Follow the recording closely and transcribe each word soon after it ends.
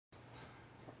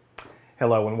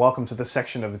Hello and welcome to this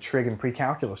section of the Trig and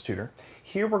Precalculus tutor.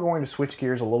 Here we're going to switch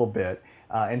gears a little bit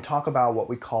and talk about what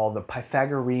we call the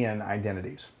Pythagorean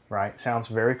identities, right? Sounds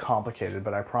very complicated,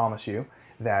 but I promise you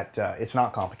that it's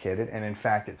not complicated, and in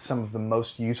fact it's some of the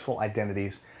most useful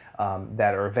identities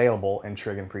that are available in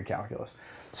Trig and Precalculus.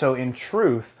 So in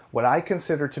truth, what I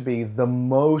consider to be the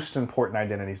most important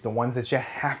identities, the ones that you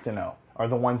have to know, are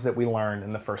the ones that we learned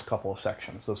in the first couple of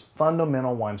sections, those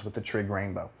fundamental ones with the trig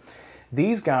rainbow.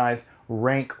 These guys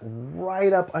rank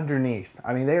right up underneath.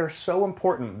 I mean, they are so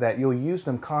important that you'll use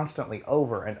them constantly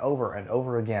over and over and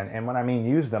over again. And when I mean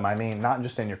use them, I mean not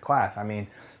just in your class. I mean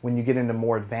when you get into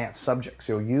more advanced subjects,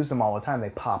 you'll use them all the time. They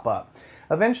pop up.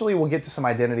 Eventually, we'll get to some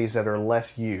identities that are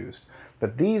less used.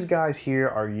 But these guys here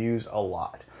are used a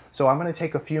lot. So I'm going to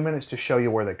take a few minutes to show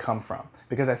you where they come from,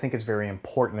 because I think it's very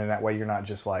important, and that way you're not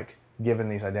just like given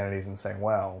these identities and saying,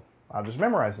 well, I'll just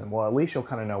memorize them. Well, at least you'll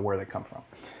kind of know where they come from.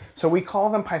 So we call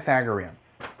them Pythagorean.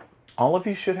 All of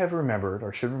you should have remembered,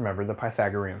 or should remember, the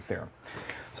Pythagorean theorem.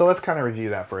 So let's kind of review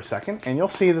that for a second, and you'll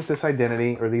see that this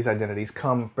identity, or these identities,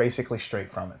 come basically straight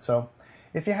from it. So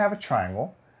if you have a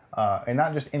triangle, and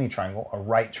not just any triangle, a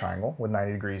right triangle with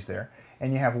 90 degrees there,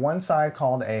 and you have one side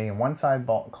called A and one side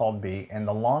called B, and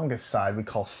the longest side we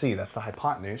call C, that's the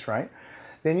hypotenuse, right?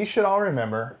 Then you should all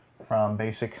remember from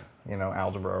basic,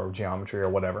 algebra or geometry or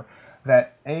whatever,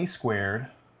 that A squared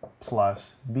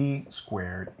plus B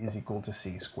squared is equal to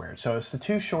C squared. So it's the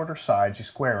two shorter sides, you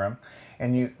square them,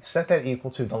 and you set that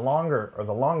equal to the longer, or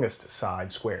the longest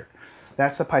side squared.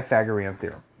 That's the Pythagorean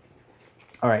theorem.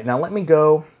 All right, now let me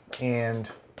go and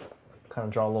kind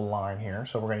of draw a little line here.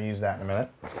 So we're going to use that in a minute.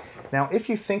 Now, if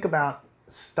you think about,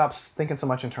 stop thinking so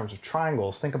much in terms of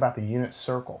triangles, think about the unit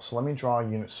circle. So let me draw a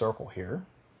unit circle here.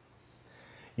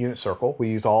 Unit circle, we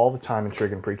use all the time in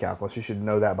Trig and Precalculus. You should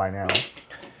know that by now,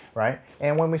 right?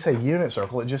 And when we say unit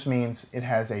circle, it just means it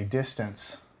has a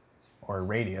distance or a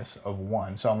radius of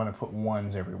 1. So I'm going to put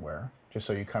 1s everywhere, just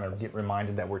so you kind of get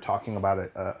reminded that we're talking about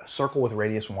a circle with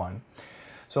radius 1.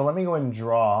 So let me go ahead and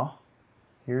draw.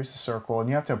 Here's the circle, and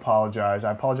you have to apologize.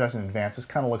 I apologize in advance. This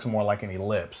kind of looks more like an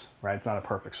ellipse, right? It's not a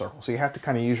perfect circle. So you have to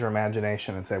kind of use your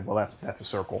imagination and say, well, that's a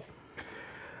circle.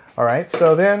 All right,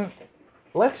 so then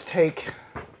let's take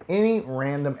any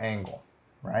random angle,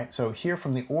 right? So here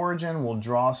from the origin, we'll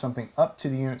draw something up to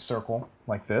the unit circle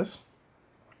like this,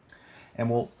 and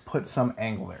we'll put some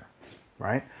angle there,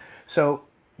 right? So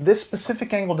this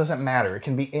specific angle doesn't matter. It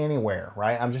can be anywhere,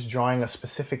 right? I'm just drawing a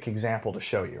specific example to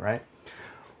show you, right?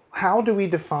 How do we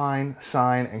define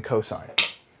sine and cosine,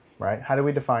 right? How do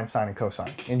we define sine and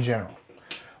cosine in general?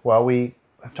 Well, we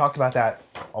have talked about that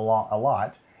a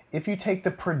lot. If you take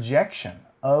the projection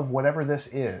of whatever this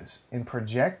is and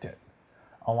project it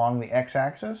along the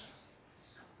x-axis,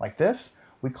 like this,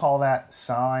 we call that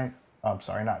sine,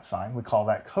 not sine, we call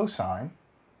that cosine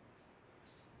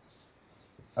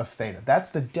of theta. That's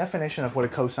the definition of what a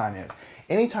cosine is.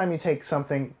 Anytime you take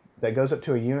something that goes up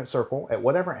to a unit circle at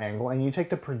whatever angle, and you take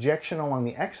the projection along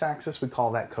the x-axis, we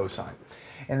call that cosine.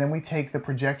 And then we take the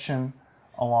projection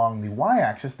along the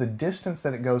y-axis, the distance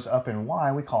that it goes up in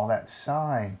y, we call that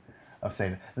sine of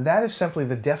theta. That is simply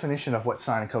the definition of what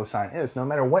sine and cosine is. No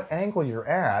matter what angle you're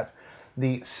at,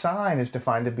 the sine is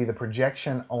defined to be the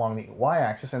projection along the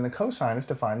y-axis, and the cosine is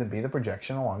defined to be the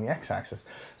projection along the x-axis.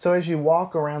 So as you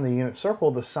walk around the unit circle,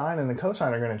 the sine and the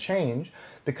cosine are going to change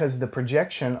because the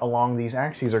projection along these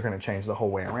axes are going to change the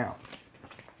whole way around.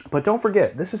 But don't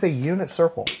forget, this is a unit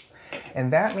circle,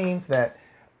 and that means that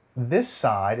this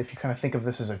side, if you kind of think of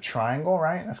this as a triangle,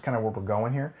 right? That's kind of where we're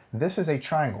going here. This is a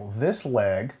triangle. This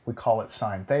leg, we call it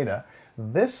sine theta.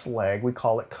 This leg, we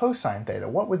call it cosine theta.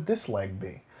 What would this leg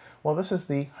be? Well, this is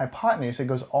the hypotenuse. It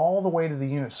goes all the way to the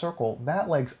unit circle. That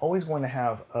leg's always going to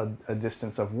have a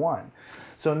distance of 1.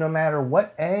 So no matter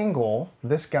what angle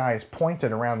this guy is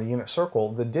pointed around the unit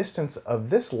circle, the distance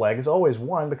of this leg is always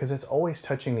 1 because it's always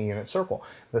touching the unit circle.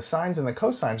 The sines and the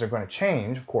cosines are going to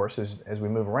change, of course, as we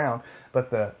move around, but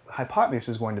the hypotenuse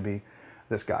is going to be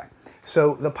this guy.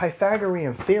 So the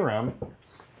Pythagorean theorem,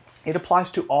 it applies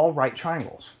to all right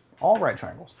triangles. All right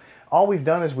triangles. All we've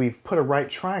done is we've put a right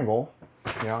triangle.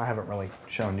 I haven't really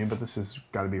shown you, but this has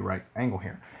got to be right angle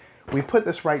here. We put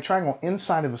this right triangle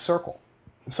inside of a circle.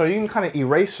 So you can kind of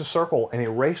erase the circle and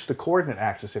erase the coordinate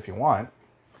axis if you want,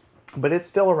 but it's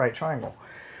still a right triangle.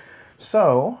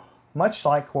 So, much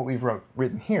like what we've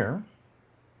written here,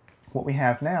 what we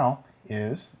have now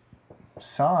is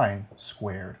sine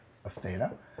squared of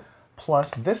theta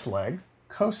plus this leg,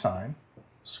 cosine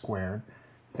squared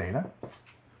theta,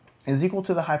 is equal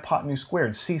to the hypotenuse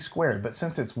squared, c squared. But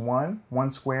since it's 1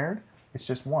 squared, it's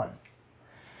just 1,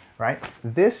 right?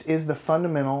 This is the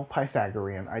fundamental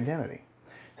Pythagorean identity.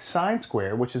 sine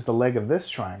squared, which is the leg of this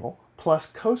triangle, plus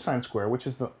cosine squared, which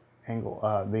is the angle,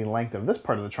 the length of this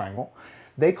part of the triangle,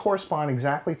 they correspond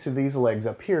exactly to these legs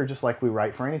up here, just like we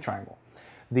write for any triangle.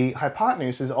 The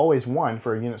hypotenuse is always 1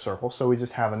 for a unit circle, so we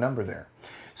just have a number there.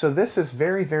 So this is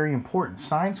very, very important.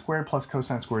 Sine squared plus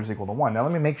cosine squared is equal to 1. Now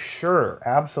let me make sure,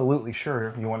 absolutely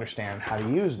sure, you understand how to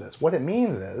use this. What it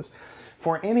means is,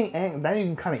 for any angle, now you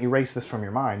can kind of erase this from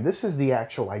your mind. This is the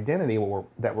actual identity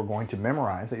that we're going to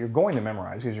memorize, that you're going to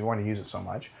memorize because you're going to use it so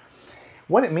much.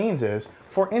 What it means is,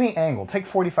 for any angle, take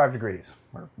 45 degrees,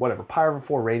 or whatever, pi over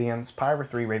 4 radians, pi over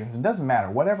 3 radians, it doesn't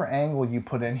matter. Whatever angle you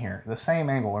put in here, the same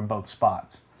angle in both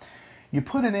spots. You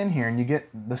put it in here and you get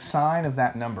the sign of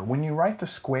that number. When you write the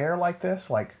square like this,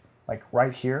 like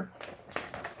right here,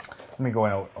 let me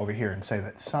go over here and say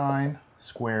that sine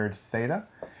squared theta.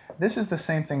 This is the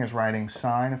same thing as writing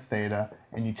sine of theta,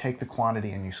 and you take the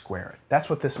quantity and you square it. That's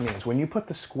what this means. When you put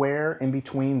the square in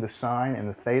between the sine and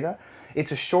the theta,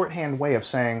 it's a shorthand way of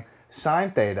saying sine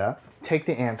theta, take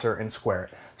the answer and square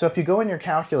it. So if you go in your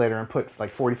calculator and put like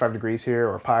 45 degrees here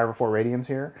or pi over 4 radians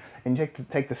here, and you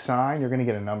take the sine, you're going to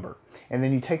get a number. And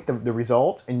then you take the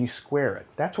result and you square it.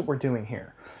 That's what we're doing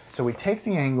here. So we take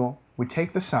the angle, we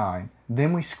take the sine,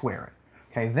 then we square it.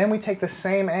 Okay, then we take the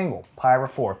same angle, pi over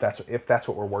 4, if that's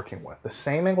what we're working with. The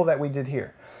same angle that we did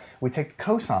here. We take the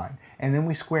cosine, and then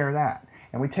we square that.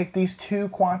 And we take these two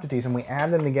quantities and we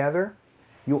add them together,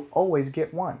 you'll always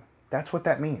get 1. That's what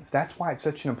that means. That's why it's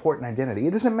such an important identity.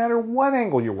 It doesn't matter what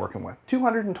angle you're working with,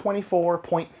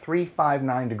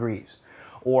 224.359 degrees,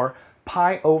 or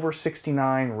pi over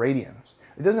 69 radians.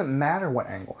 It doesn't matter what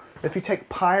angle. If you take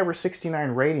pi over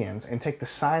 69 radians and take the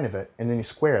sine of it, and then you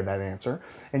square that answer,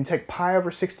 and you take pi over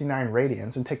 69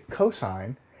 radians and take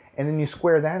cosine, and then you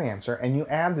square that answer, and you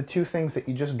add the two things that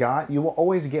you just got, you will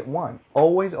always get 1.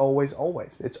 Always, always,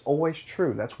 always. It's always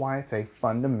true. That's why it's a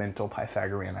fundamental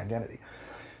Pythagorean identity.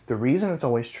 The reason it's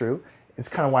always true, is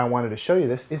kind of why I wanted to show you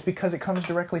this, is because it comes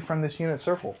directly from this unit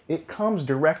circle. It comes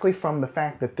directly from the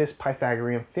fact that this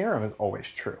Pythagorean theorem is always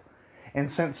true. And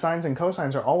since sines and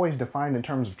cosines are always defined in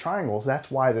terms of triangles,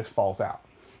 that's why this falls out,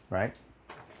 right?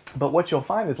 But what you'll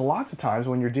find is lots of times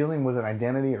when you're dealing with an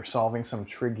identity or solving some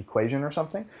trig equation or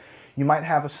something, you might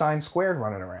have a sine squared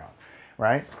running around,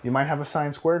 right? You might have a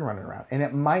sine squared running around. And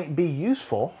it might be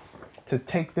useful to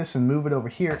take this and move it over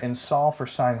here and solve for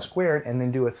sine squared and then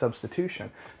do a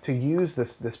substitution to use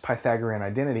this Pythagorean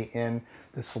identity in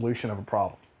the solution of a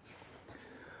problem.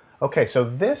 Okay, so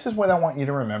this is what I want you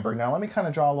to remember. Now let me kind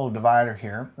of draw a little divider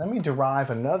here. Let me derive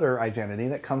another identity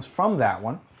that comes from that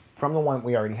one, from the one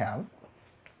we already have,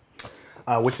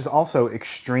 which is also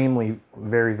extremely,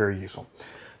 very, very useful.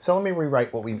 So let me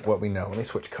rewrite what we know. Let me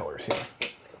switch colors here.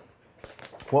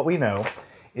 What we know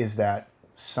is that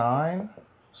sine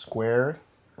squared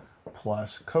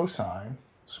plus cosine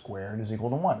squared is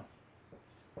equal to 1.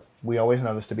 We always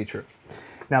know this to be true.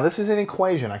 Now this is an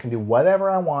equation. I can do whatever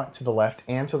I want to the left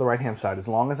and to the right-hand side as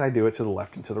long as I do it to the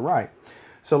left and to the right.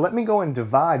 So let me go and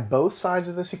divide both sides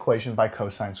of this equation by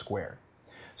cosine squared.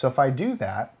 So if I do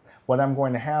that, what I'm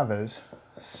going to have is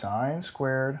sine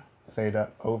squared theta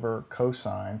over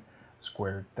cosine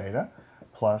squared theta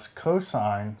plus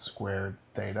cosine squared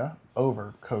theta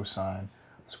over cosine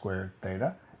squared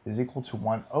theta is equal to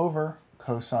 1 over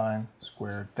cosine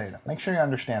squared theta. Make sure you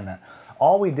understand that.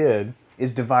 All we did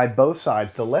is divide both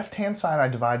sides. The left-hand side I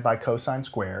divide by cosine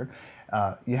squared.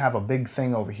 You have a big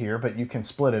thing over here, but you can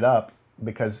split it up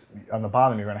because on the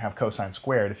bottom you're going to have cosine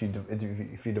squared if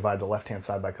you divide the left-hand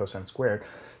side by cosine squared.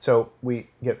 So we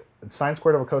get sine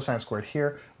squared over cosine squared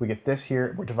here. We get this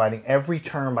here. We're dividing every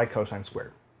term by cosine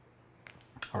squared.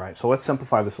 All right, so let's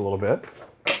simplify this a little bit.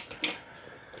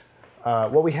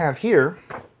 What we have here,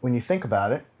 when you think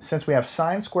about it, since we have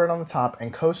sine squared on the top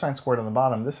and cosine squared on the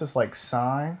bottom, this is like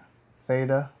sine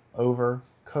theta over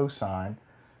cosine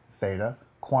theta,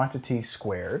 quantity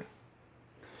squared.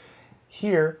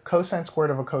 Here, cosine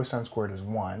squared over cosine squared is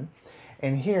 1.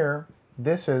 And here,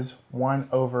 this is 1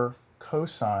 over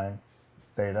cosine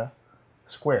theta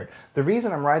squared. The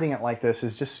reason I'm writing it like this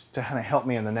is just to kind of help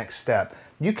me in the next step.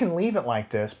 You can leave it like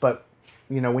this, but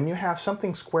you know, when you have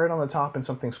something squared on the top and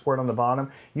something squared on the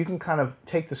bottom, you can kind of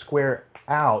take the square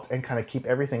out and kind of keep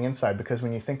everything inside, because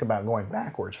when you think about going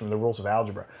backwards from the rules of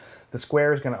algebra, the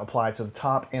square is going to apply to the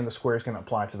top and the square is going to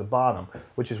apply to the bottom,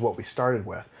 which is what we started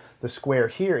with. The square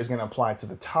here is going to apply to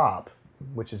the top,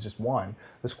 which is just 1.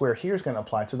 The square here is going to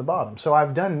apply to the bottom. So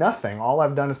I've done nothing. All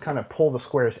I've done is kind of pull the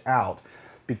squares out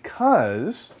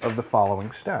because of the following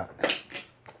step.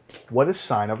 What is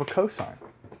sine over cosine?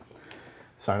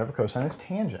 Sine over cosine is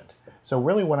tangent. So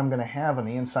really what I'm going to have on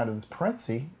the inside of this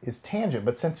parenthesis is tangent,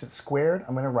 but since it's squared,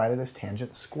 I'm going to write it as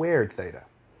tangent squared theta.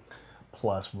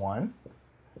 plus 1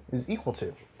 is equal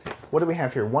to. What do we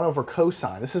have here? 1 over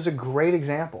cosine. This is a great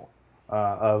example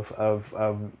of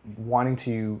wanting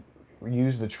to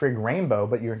use the trig rainbow,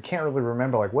 but you can't really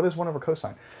remember, like, what is 1 over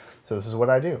cosine? So this is what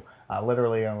I do.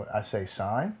 I say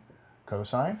sine,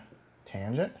 cosine,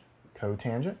 tangent,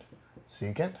 cotangent,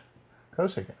 secant,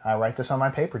 cosecant. I write this on my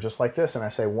paper just like this, and I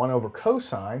say 1 over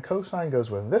cosine. Cosine goes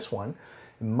with this one.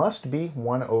 It must be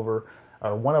 1 over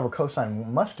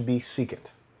cosine must be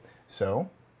secant. So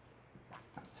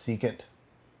secant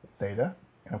theta,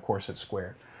 and of course it's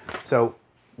squared. So,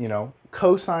 you know,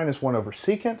 cosine is 1 over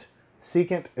secant.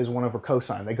 Secant is 1 over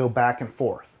cosine. They go back and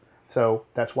forth. So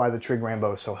that's why the trig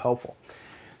rainbow is so helpful.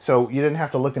 So you didn't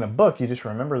have to look in a book. You just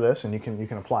remember this, and you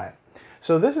can apply it.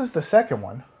 So this is the second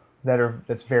one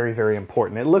that's very, very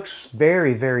important. It looks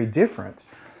very, very different,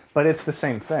 but it's the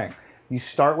same thing. You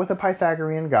start with a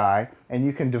Pythagorean guy, and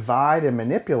you can divide and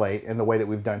manipulate in the way that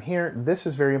we've done here. This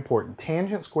is very important.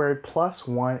 Tangent squared plus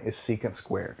 1 is secant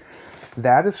squared.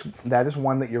 That is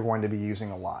one that you're going to be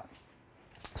using a lot.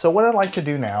 So what I'd like to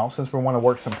do now, since we want to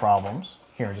work some problems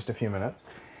here in just a few minutes,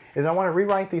 is I want to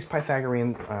rewrite these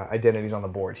Pythagorean identities on the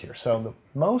board here. So the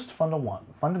most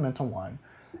fundamental one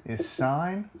is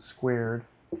sine squared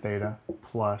theta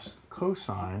plus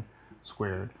cosine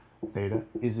squared theta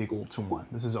is equal to 1.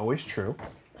 This is always true.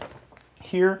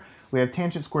 Here we have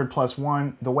tangent squared plus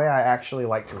 1. The way I actually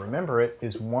like to remember it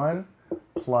is 1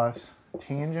 plus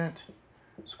tangent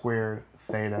squared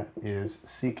theta is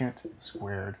secant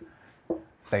squared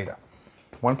theta.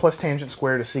 1 plus tangent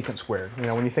squared is secant squared. You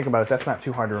know, when you think about it, that's not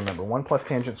too hard to remember. 1 plus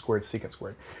tangent squared is secant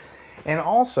squared. And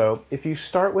also, if you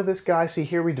start with this guy, see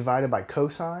here we divided by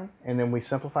cosine, and then we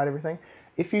simplified everything.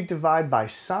 If you divide by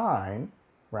sine,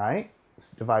 right?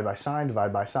 Divide by sine,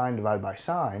 divide by sine, divide by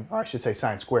sine, or I should say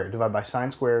sine squared. Divide by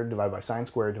sine squared, divide by sine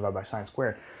squared, divide by sine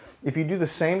squared. If you do the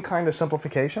same kind of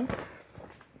simplification,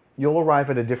 you'll arrive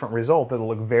at a different result that'll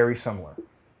look very similar.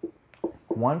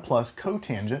 1 plus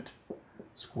cotangent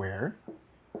squared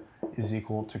is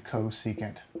equal to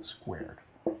cosecant squared.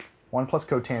 1 plus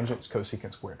cotangent is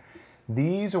cosecant squared.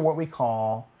 These are what we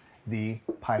call the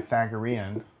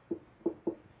Pythagorean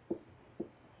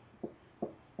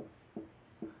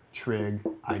trig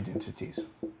identities.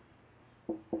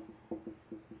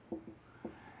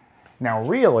 Now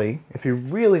really, if you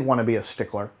really want to be a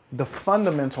stickler, the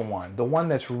fundamental one, the one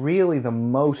that's really the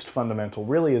most fundamental,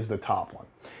 really is the top one.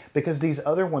 Because these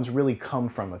other ones really come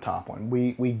from the top one.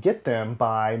 We get them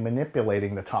by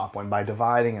manipulating the top one, by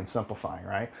dividing and simplifying,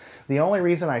 right? The only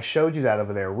reason I showed you that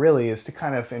over there really is to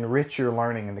kind of enrich your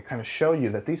learning and to kind of show you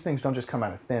that these things don't just come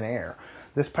out of thin air.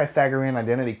 This Pythagorean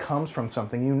identity comes from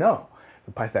something you know,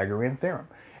 the Pythagorean theorem.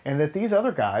 And that these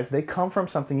other guys, they come from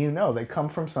something you know. They come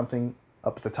from something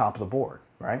up at the top of the board,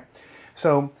 right?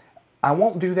 So I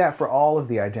won't do that for all of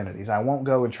the identities. I won't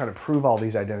go and try to prove all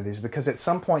these identities, because at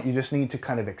some point you just need to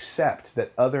kind of accept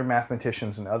that other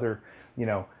mathematicians and other, you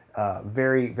know,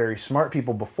 very, very smart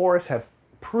people before us have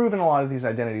proven a lot of these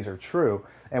identities are true,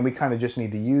 and we kind of just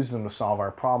need to use them to solve our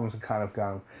problems and kind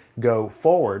of go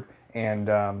forward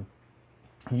and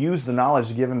use the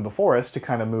knowledge given before us to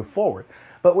kind of move forward.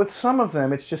 But with some of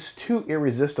them, it's just too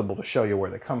irresistible to show you where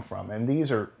they come from, and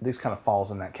these kind of falls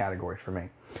in that category for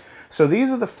me. So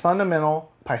these are the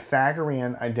fundamental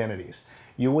Pythagorean identities.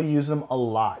 You will use them a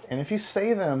lot. And if you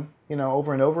say them, you know,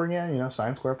 over and over again, you know,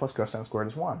 sine squared plus cosine squared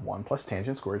is 1. 1 plus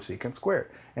tangent squared is secant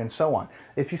squared, and so on.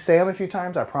 If you say them a few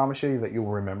times, I promise you that you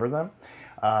will remember them.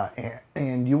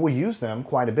 And you will use them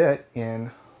quite a bit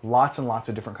in lots and lots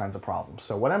of different kinds of problems.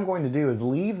 So what I'm going to do is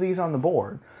leave these on the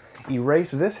board,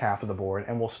 erase this half of the board,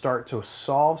 and we'll start to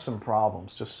solve some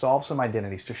problems, to solve some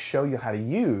identities, to show you how to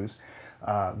use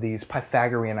these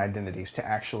Pythagorean identities to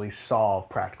actually solve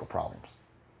practical problems.